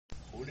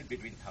hold it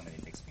between thumb and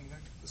index finger,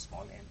 the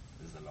small end,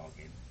 this is the long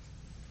end.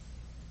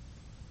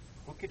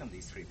 Hook it on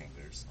these three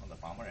fingers on the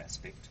palmar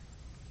aspect,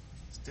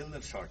 still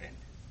the short end.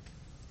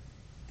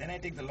 Then I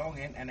take the long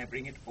end and I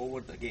bring it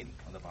over again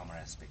on the palmar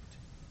aspect.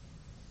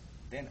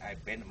 Then I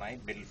bend my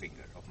middle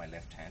finger of my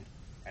left hand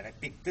and I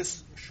pick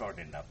this short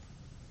end up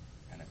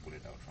and I pull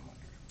it out from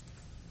under.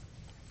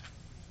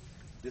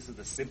 This is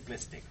the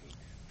simplest technique,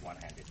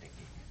 one-handed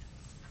technique.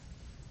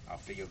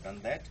 After you've done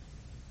that,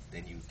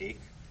 then you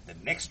take the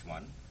next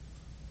one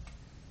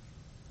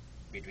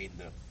between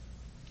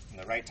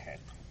the right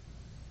hand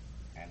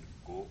and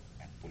go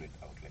and pull it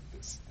out like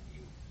this, and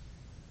you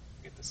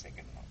get the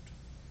second knot.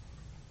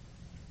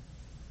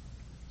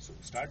 So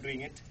start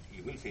doing it.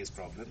 You will face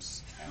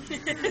problems,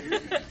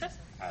 and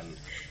I'll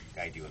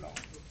guide you along.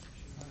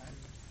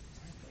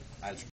 I'll